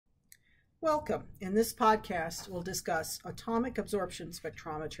Welcome. In this podcast, we'll discuss atomic absorption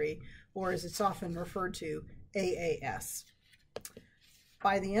spectrometry, or as it's often referred to, AAS.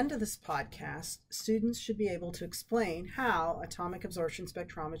 By the end of this podcast, students should be able to explain how atomic absorption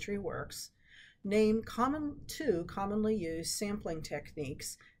spectrometry works, name two commonly used sampling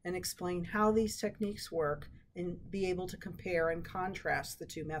techniques, and explain how these techniques work, and be able to compare and contrast the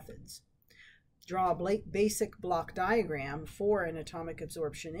two methods. Draw a basic block diagram for an atomic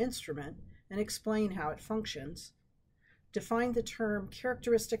absorption instrument and explain how it functions. Define the term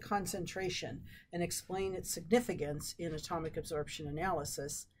characteristic concentration and explain its significance in atomic absorption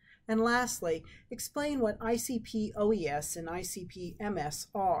analysis. And lastly, explain what ICP-OES and ICP-MS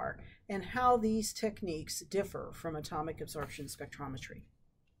are and how these techniques differ from atomic absorption spectrometry.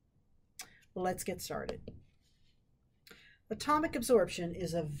 Well, let's get started. Atomic absorption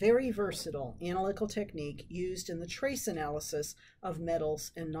is a very versatile analytical technique used in the trace analysis of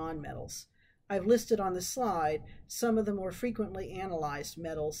metals and nonmetals. I've listed on the slide some of the more frequently analyzed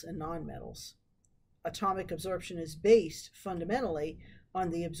metals and nonmetals. Atomic absorption is based fundamentally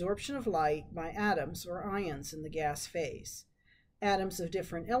on the absorption of light by atoms or ions in the gas phase. Atoms of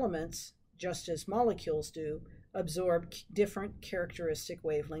different elements, just as molecules do, absorb different characteristic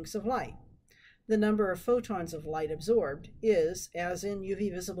wavelengths of light. The number of photons of light absorbed is, as in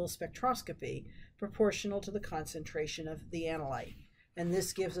UV visible spectroscopy, proportional to the concentration of the analyte. And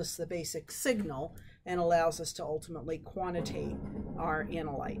this gives us the basic signal and allows us to ultimately quantitate our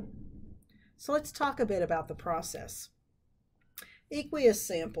analyte. So let's talk a bit about the process. Aqueous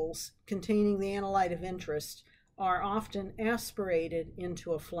samples containing the analyte of interest are often aspirated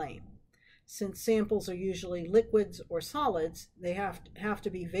into a flame. Since samples are usually liquids or solids, they have to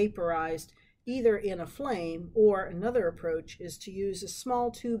be vaporized either in a flame, or another approach is to use a small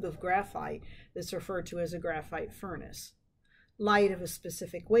tube of graphite that's referred to as a graphite furnace. Light of a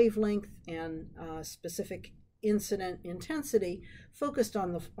specific wavelength and specific incident intensity focused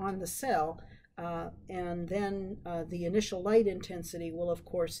on the cell, and then the initial light intensity will of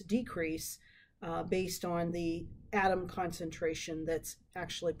course decrease based on the atom concentration that's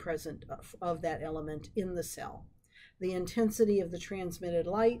actually present of that element in the cell. The intensity of the transmitted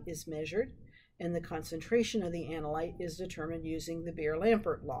light is measured, and the concentration of the analyte is determined using the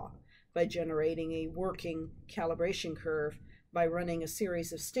Beer-Lambert law by generating a working calibration curve by running a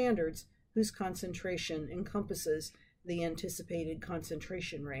series of standards whose concentration encompasses the anticipated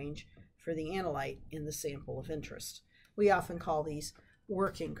concentration range for the analyte in the sample of interest. We often call these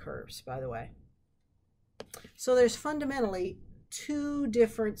working curves, by the way. So there's fundamentally two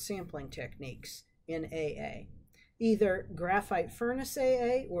different sampling techniques in AA. Either graphite furnace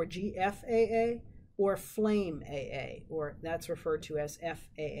AA or GFAA, or flame AA, or that's referred to as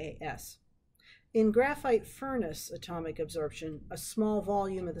FAAS. In graphite furnace atomic absorption, a small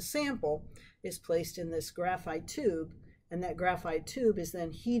volume of the sample is placed in this graphite tube, and that graphite tube is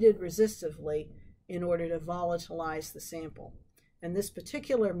then heated resistively in order to volatilize the sample. And this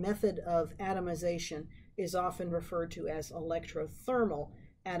particular method of atomization is often referred to as electrothermal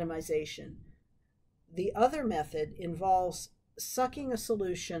atomization. The other method involves sucking a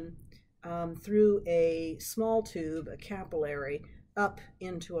solution through a small tube, a capillary, up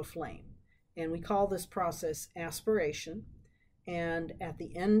into a flame. And we call this process aspiration. And at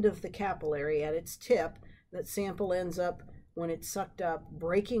the end of the capillary, at its tip, that sample ends up, when it's sucked up,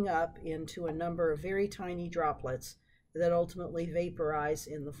 breaking up into a number of very tiny droplets that ultimately vaporize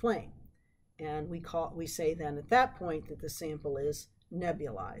in the flame. And we say then at that point that the sample is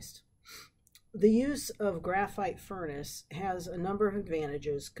nebulized. The use of graphite furnace has a number of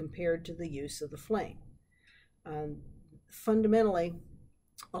advantages compared to the use of the flame. Fundamentally,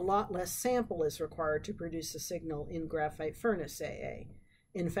 a lot less sample is required to produce a signal in graphite furnace AA.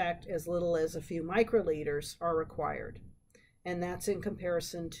 In fact, as little as a few microliters are required. And that's in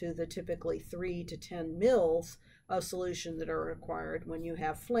comparison to the typically 3 to 10 mils of solution that are required when you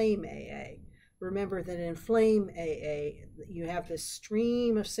have flame AA. Remember that in flame AA, you have this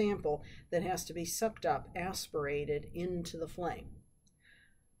stream of sample that has to be sucked up, aspirated into the flame.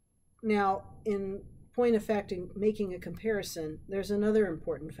 Now, in point of fact, in making a comparison, there's another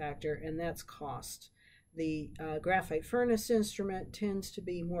important factor, and that's cost. The graphite furnace instrument tends to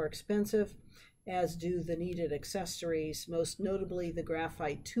be more expensive, as do the needed accessories, most notably the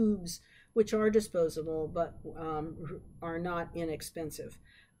graphite tubes, which are disposable but are not inexpensive.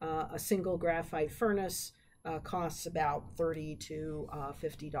 A single graphite furnace costs about $30 to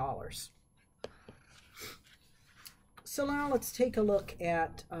 $50. So now let's take a look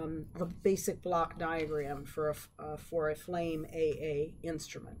at the basic block diagram for a flame AA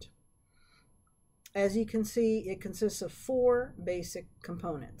instrument. As you can see, it consists of 4 basic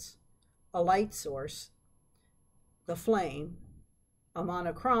components: a light source, the flame, a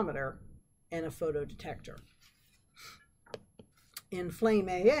monochromator, and a photodetector. In flame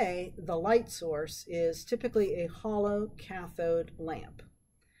AA, the light source is typically a hollow cathode lamp.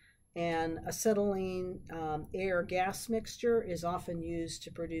 And acetylene air-gas mixture is often used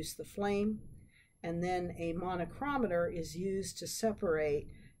to produce the flame. And then a monochromator is used to separate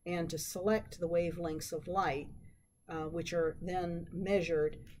and to select the wavelengths of light, which are then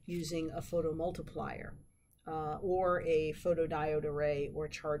measured using a photomultiplier or a photodiode array or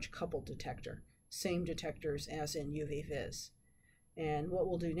charge-coupled detector, same detectors as in UV-Vis. And what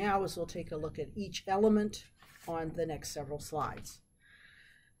we'll do now is we'll take a look at each element on the next several slides.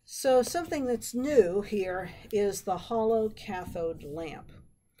 So something that's new here is the hollow cathode lamp.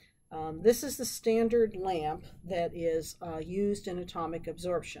 This is the standard lamp that is used in atomic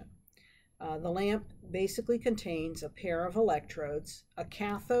absorption. The lamp basically contains a pair of electrodes, a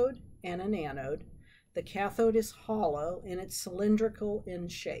cathode and an anode. The cathode is hollow and it's cylindrical in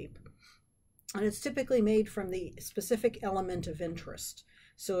shape. And it's typically made from the specific element of interest.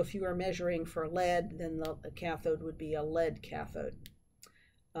 So if you are measuring for lead, then the cathode would be a lead cathode.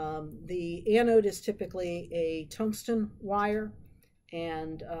 The anode is typically a tungsten wire,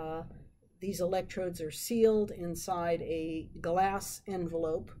 and these electrodes are sealed inside a glass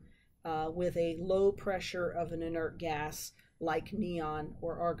envelope with a low pressure of an inert gas like neon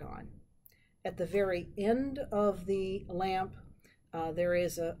or argon. At the very end of the lamp, there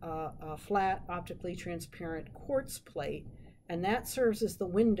is a flat, optically transparent quartz plate, and that serves as the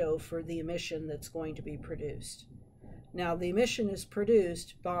window for the emission that's going to be produced. Now, the emission is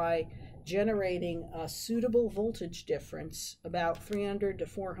produced by generating a suitable voltage difference, about 300 to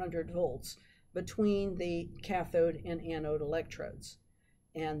 400 volts, between the cathode and anode electrodes.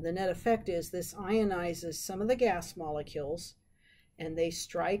 And the net effect is this ionizes some of the gas molecules, and they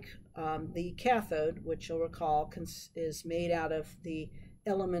strike the cathode, which you'll recall is made out of the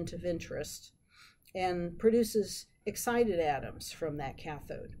element of interest, and produces excited atoms from that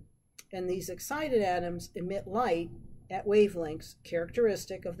cathode. And these excited atoms emit light at wavelengths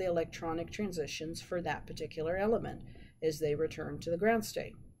characteristic of the electronic transitions for that particular element as they return to the ground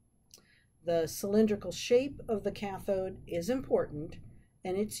state. The cylindrical shape of the cathode is important,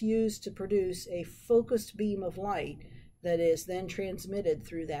 and it's used to produce a focused beam of light that is then transmitted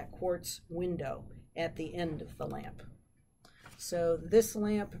through that quartz window at the end of the lamp. So this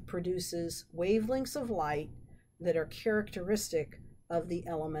lamp produces wavelengths of light that are characteristic of the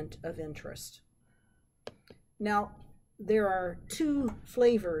element of interest. Now, there are two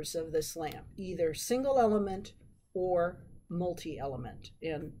flavors of this lamp, either single element or multi-element,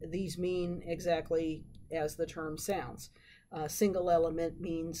 and these mean exactly as the term sounds. Single element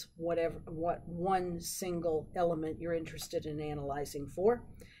means what one single element you're interested in analyzing for,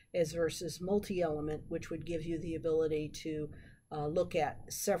 as versus multi-element, which would give you the ability to look at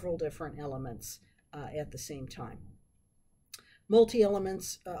several different elements at the same time.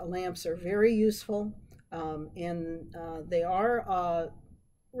 Multi-elements lamps are very useful, and they are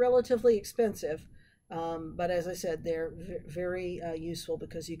relatively expensive, but as I said, they're very useful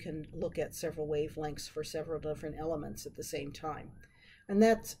because you can look at several wavelengths for several different elements at the same time. And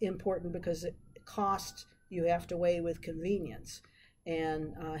that's important because cost you have to weigh with convenience.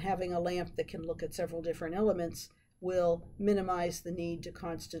 And having a lamp that can look at several different elements will minimize the need to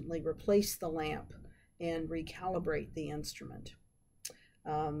constantly replace the lamp and recalibrate the instrument.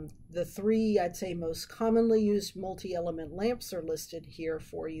 The three, I'd say, most commonly used multi-element lamps are listed here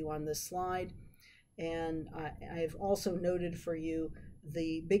for you on this slide. And I've also noted for you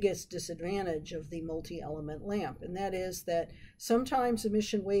the biggest disadvantage of the multi-element lamp, and that is that sometimes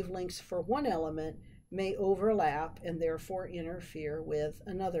emission wavelengths for one element may overlap and therefore interfere with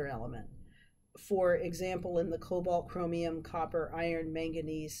another element. For example, in the cobalt, chromium, copper, iron,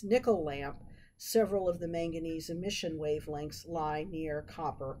 manganese, nickel lamp, several of the manganese emission wavelengths lie near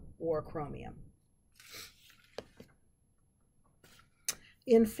copper or chromium.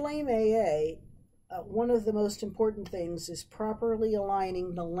 In flame AA, one of the most important things is properly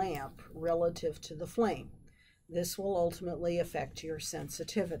aligning the lamp relative to the flame. This will ultimately affect your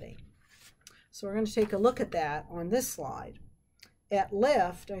sensitivity. So we're going to take a look at that on this slide. At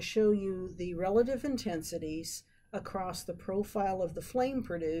left, I show you the relative intensities across the profile of the flame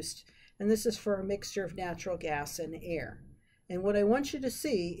produced, and this is for a mixture of natural gas and air. And what I want you to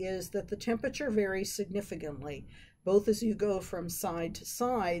see is that the temperature varies significantly, both as you go from side to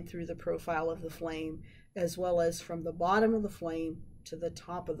side through the profile of the flame, as well as from the bottom of the flame to the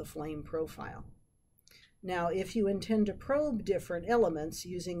top of the flame profile. Now, if you intend to probe different elements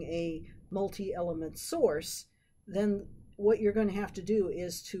using a multi-element source, then what you're going to have to do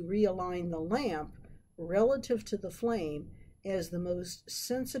is to realign the lamp relative to the flame, as the most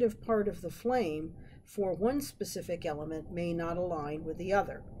sensitive part of the flame for one specific element may not align with the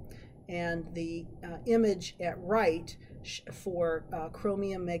other. And the image at right for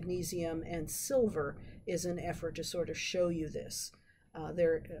chromium, magnesium, and silver is an effort to sort of show you this.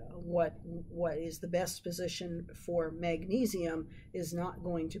 What is the best position for magnesium is not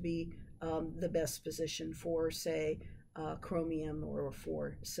going to be the best position for, say, chromium or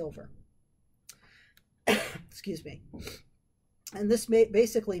for silver. Excuse me. And this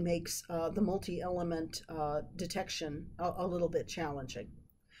basically makes the multi-element detection a little bit challenging.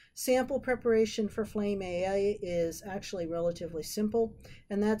 Sample preparation for flame AA is actually relatively simple,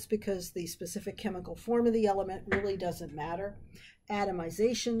 and that's because the specific chemical form of the element really doesn't matter.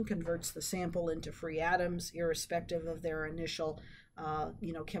 Atomization converts the sample into free atoms, irrespective of their initial,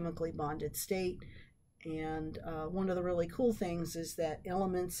 chemically bonded state. And one of the really cool things is that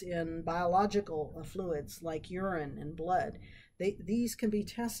elements in biological fluids like urine and blood, these can be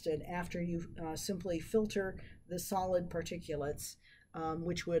tested after you simply filter the solid particulates,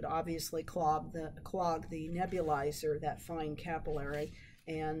 which would obviously clog the nebulizer, that fine capillary,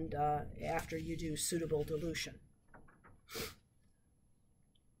 and after you do suitable dilution.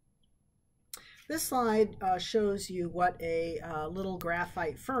 This slide shows you what a little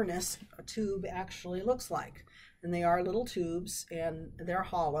graphite furnace, a tube, actually looks like. And they are little tubes, and they're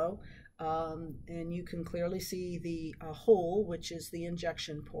hollow. And you can clearly see the hole, which is the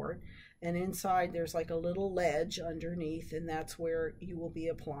injection port. And inside there's like a little ledge underneath, and that's where you will be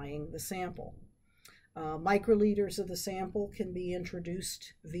applying the sample. Microliters of the sample can be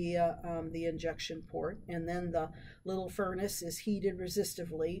introduced via the injection port, and then the little furnace is heated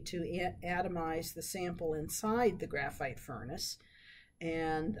resistively to atomize the sample inside the graphite furnace.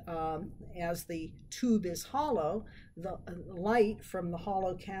 And as the tube is hollow, the light from the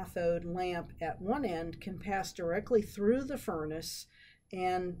hollow cathode lamp at one end can pass directly through the furnace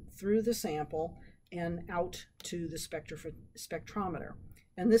and through the sample and out to the spectrometer.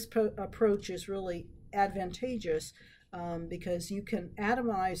 And this approach is really advantageous because you can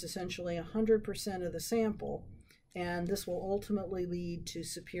atomize essentially 100% of the sample, and this will ultimately lead to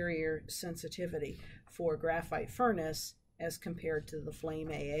superior sensitivity for graphite furnace as compared to the flame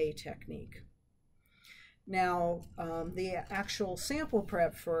AA technique. Now, the actual sample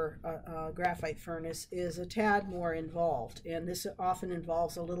prep for a graphite furnace is a tad more involved, and this often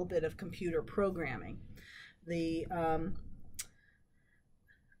involves a little bit of computer programming. The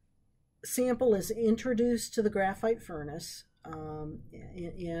sample is introduced to the graphite furnace, and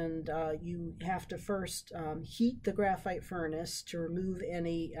you have to first heat the graphite furnace to remove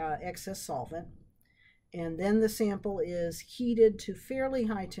any excess solvent. And then the sample is heated to fairly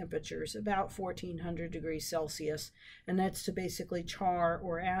high temperatures, about 1400 degrees Celsius, and that's to basically char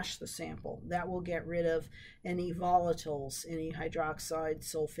or ash the sample. That will get rid of any volatiles, any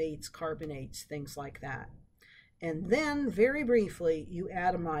hydroxides, sulfates, carbonates, things like that. And then, very briefly, you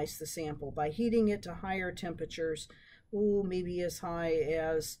atomize the sample by heating it to higher temperatures, maybe as high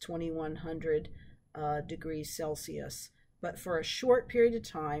as 2100 degrees Celsius. But for a short period of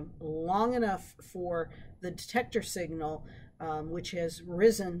time, long enough for the detector signal, which has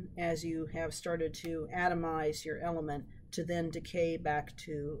risen as you have started to atomize your element, to then decay back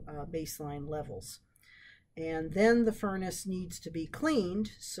to baseline levels. And then the furnace needs to be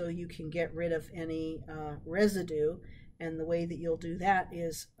cleaned so you can get rid of any residue. And the way that you'll do that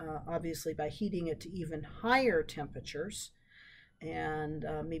is obviously by heating it to even higher temperatures, and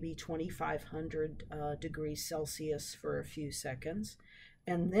maybe 2500 degrees Celsius for a few seconds.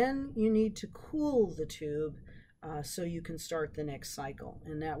 And then you need to cool the tube so you can start the next cycle.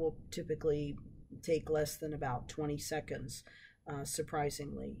 And that will typically take less than about 20 seconds,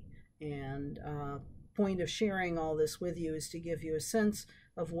 surprisingly. And point of sharing all this with you is to give you a sense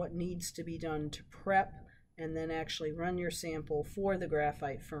of what needs to be done to prep and then actually run your sample for the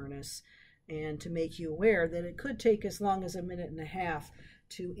graphite furnace, and to make you aware that it could take as long as 1.5 minutes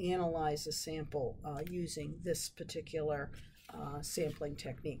to analyze a sample using this particular sampling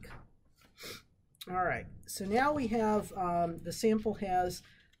technique. All right, so now we have the sample has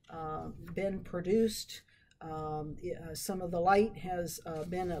been produced, some of the light has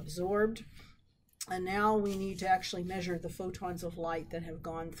been absorbed, and now we need to actually measure the photons of light that have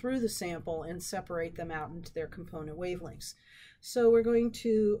gone through the sample and separate them out into their component wavelengths. So we're going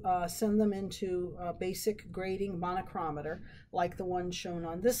to send them into a basic grading monochromator like the one shown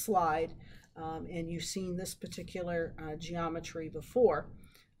on this slide, and you've seen this particular geometry before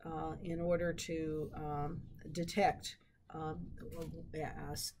in order to detect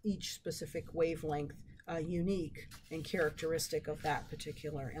each specific wavelength unique and characteristic of that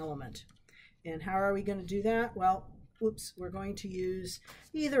particular element. And how are we going to do that? Well, we're going to use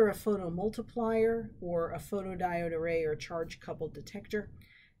either a photomultiplier or a photodiode array or charge-coupled detector.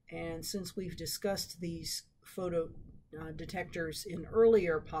 And since we've discussed these photo detectors in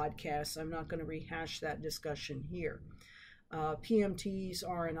earlier podcasts, I'm not going to rehash that discussion here. PMTs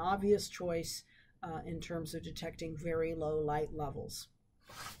are an obvious choice in terms of detecting very low light levels.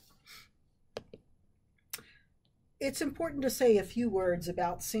 It's important to say a few words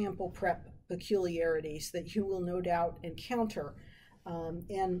about sample prep peculiarities that you will no doubt encounter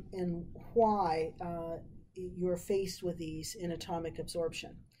and why you're faced with these in atomic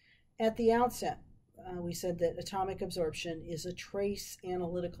absorption. At the outset, we said that atomic absorption is a trace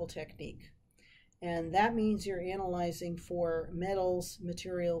analytical technique. And that means you're analyzing for metals,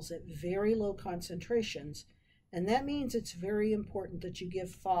 materials at very low concentrations. And that means it's very important that you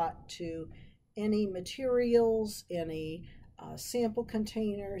give thought to any materials, any sample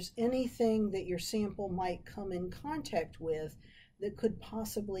containers, anything that your sample might come in contact with that could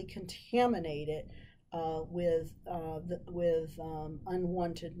possibly contaminate it with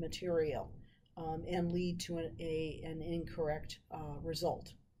unwanted material and lead to an incorrect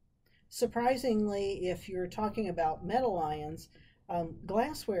result. Surprisingly, if you're talking about metal ions,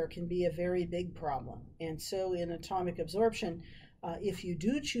 glassware can be a very big problem. And so in atomic absorption, if you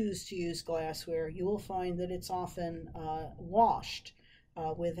do choose to use glassware, you will find that it's often washed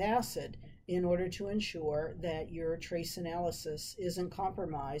with acid in order to ensure that your trace analysis isn't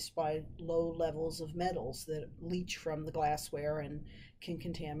compromised by low levels of metals that leach from the glassware and can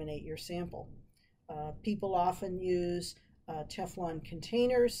contaminate your sample. People often use Teflon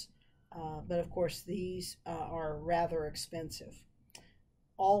containers, but of course these are rather expensive.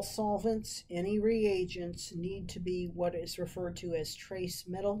 All solvents, any reagents, need to be what is referred to as trace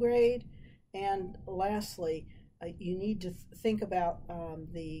metal grade. And lastly, you need to think about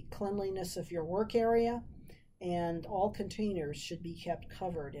the cleanliness of your work area, and all containers should be kept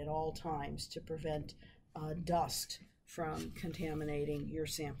covered at all times to prevent dust from contaminating your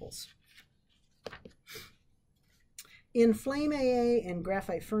samples. In flame AA and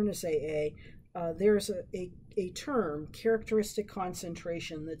graphite furnace AA, there's a term, characteristic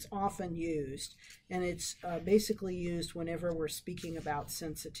concentration, that's often used, and it's basically used whenever we're speaking about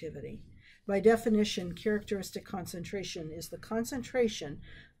sensitivity. By definition, characteristic concentration is the concentration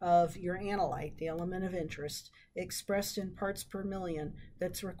of your analyte, the element of interest, expressed in parts per million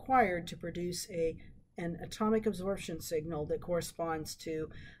that's required to produce an atomic absorption signal that corresponds to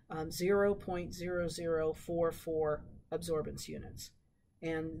 0.0044 absorbance units.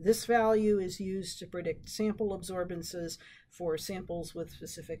 And this value is used to predict sample absorbances for samples with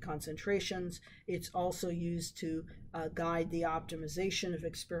specific concentrations. It's also used to guide the optimization of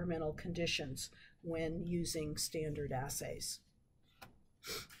experimental conditions when using standard assays.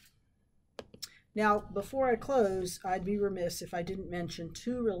 Now, before I close, I'd be remiss if I didn't mention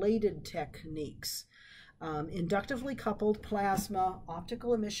two related techniques. Inductively coupled plasma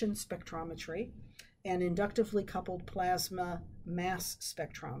optical emission spectrometry and inductively coupled plasma mass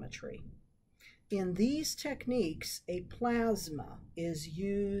spectrometry. In these techniques, a plasma is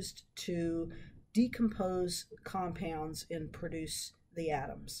used to decompose compounds and produce the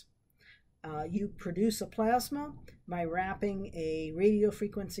atoms. You produce a plasma by wrapping a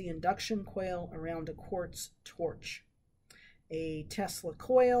radiofrequency induction coil around a quartz torch. A Tesla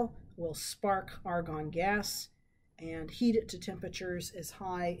coil will spark argon gas and heat it to temperatures as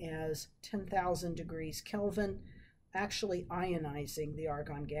high as 10,000 degrees Kelvin, actually ionizing the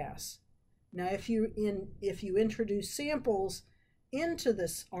argon gas. Now, if you introduce samples into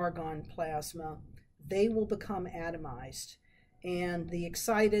this argon plasma, they will become atomized, and the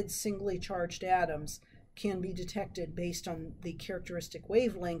excited singly charged atoms can be detected based on the characteristic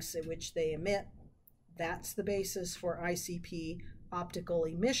wavelengths at which they emit. That's the basis for ICP optical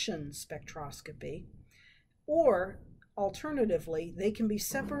emission spectroscopy. Or, alternatively, they can be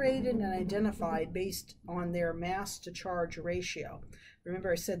separated and identified based on their mass to charge ratio.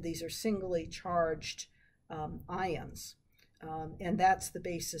 Remember, I said these are singly charged ions, and that's the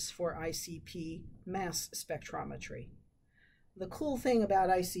basis for ICP mass spectrometry. The cool thing about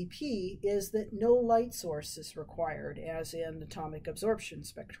ICP is that no light source is required, as in atomic absorption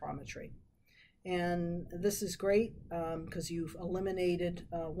spectrometry. And this is great because you've eliminated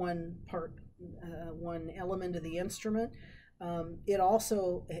one element of the instrument. It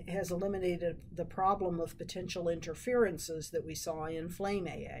also has eliminated the problem of potential interferences that we saw in flame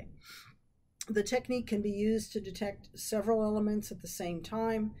AA. The technique can be used to detect several elements at the same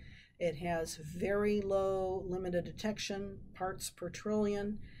time. It has very low limit of detection, parts per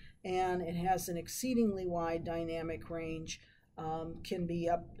trillion, and it has an exceedingly wide dynamic range, can be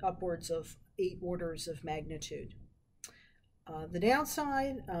upwards of 8 orders of magnitude. The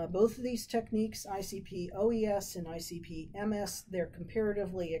downside, both of these techniques, ICP-OES and ICP-MS, they're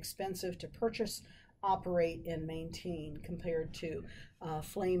comparatively expensive to purchase, operate, and maintain compared to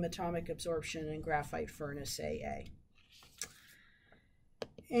flame atomic absorption and graphite furnace AA.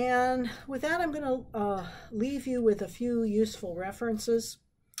 And with that, I'm going to leave you with a few useful references.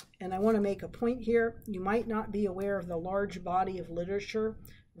 And I want to make a point here. You might not be aware of the large body of literature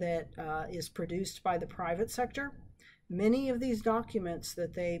that is produced by the private sector. Many of these documents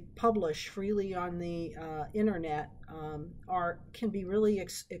that they publish freely on the internet can be really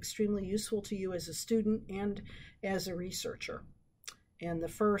extremely useful to you as a student and as a researcher. And the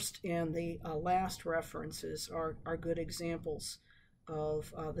first and the last references are good examples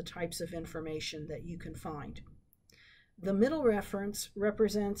of the types of information that you can find. The middle reference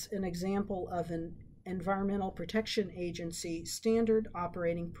represents an example of an Environmental Protection Agency Standard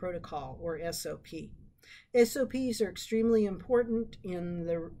Operating Protocol, or SOP. SOPs are extremely important in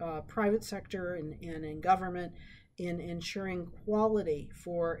the private sector and in government in ensuring quality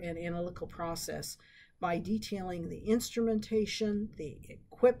for an analytical process by detailing the instrumentation, the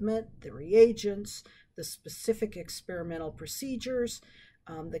equipment, the reagents, the specific experimental procedures,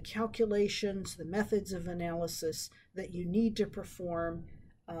 the calculations, the methods of analysis that you need to perform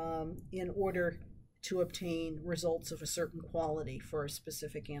in order to obtain results of a certain quality for a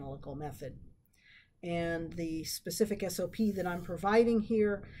specific analytical method. And the specific SOP that I'm providing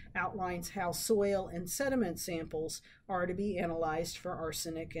here outlines how soil and sediment samples are to be analyzed for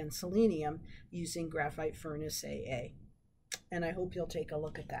arsenic and selenium using graphite furnace AA. And I hope you'll take a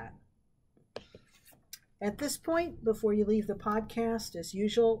look at that. At this point, before you leave the podcast, as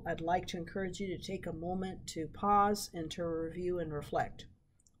usual, I'd like to encourage you to take a moment to pause and to review and reflect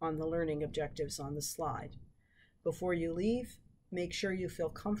on the learning objectives on the slide. Before you leave, make sure you feel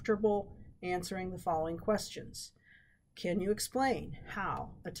comfortable answering the following questions. Can you explain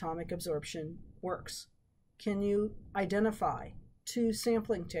how atomic absorption works? Can you identify 2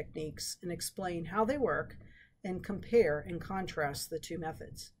 sampling techniques and explain how they work and compare and contrast the 2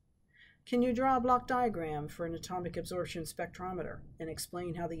 methods? Can you draw a block diagram for an atomic absorption spectrometer and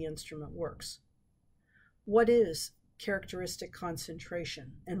explain how the instrument works? What is characteristic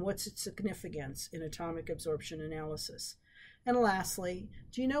concentration and what's its significance in atomic absorption analysis? And lastly,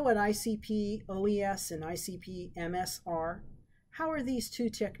 do you know what ICP-OES and ICP-MS are? How are these 2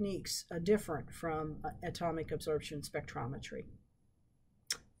 techniques different from atomic absorption spectrometry?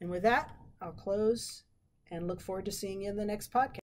 And with that, I'll close and look forward to seeing you in the next podcast.